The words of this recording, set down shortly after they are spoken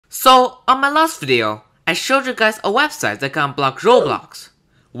So, on my last video, I showed you guys a website that can unblock Roblox.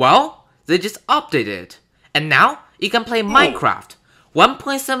 Well, they just updated it, and now you can play Minecraft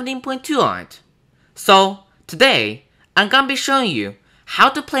 1.17.2 on it. So, today, I'm gonna be showing you how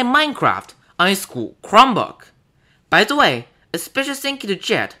to play Minecraft on your school Chromebook. By the way, a special thank you to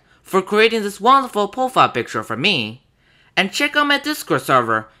Jet for creating this wonderful profile picture for me. And check out my Discord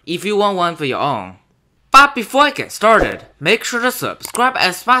server if you want one for your own. But before I get started, make sure to subscribe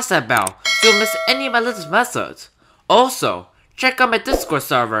and smash that bell so you don't miss any of my latest methods. Also, check out my Discord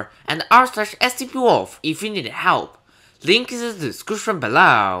server and r/SCPWolf if you need help. Link is in the description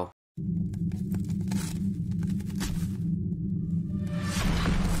below.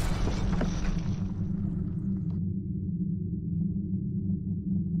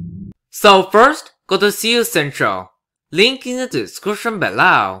 So first, go to SealCentral. Link in the description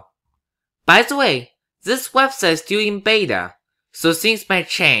below. By the way, this website is still in beta, so things might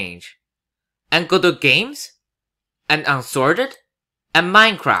change. And go to Games, and Unsorted, and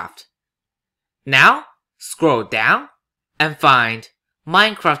Minecraft. Now, scroll down, and find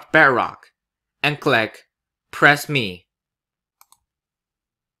Minecraft Bedrock, and click Press Me.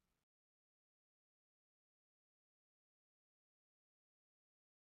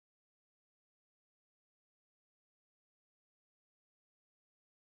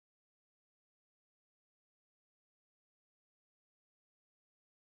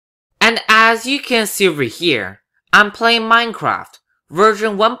 And as you can see over here, I'm playing Minecraft,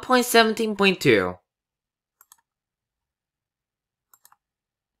 version 1.17.2.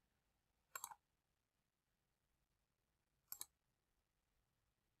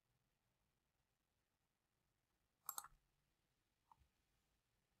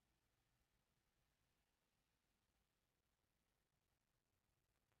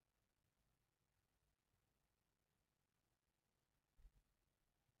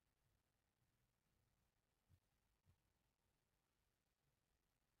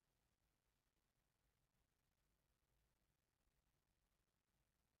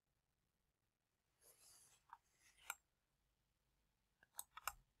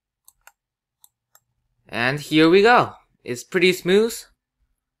 And here we go. It's pretty smooth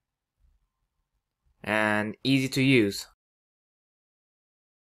and easy to use.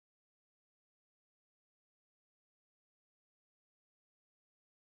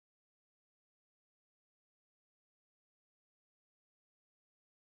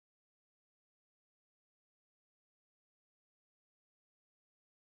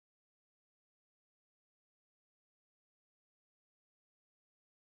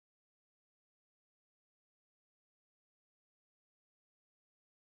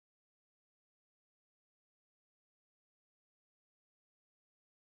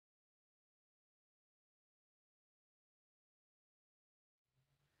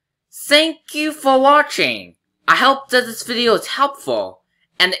 Thank you for watching. I hope that this video is helpful.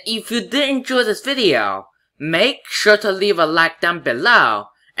 And if you did enjoy this video, make sure to leave a like down below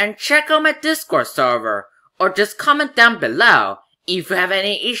and check out my Discord server or just comment down below if you have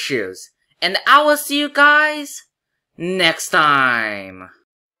any issues. And I will see you guys next time.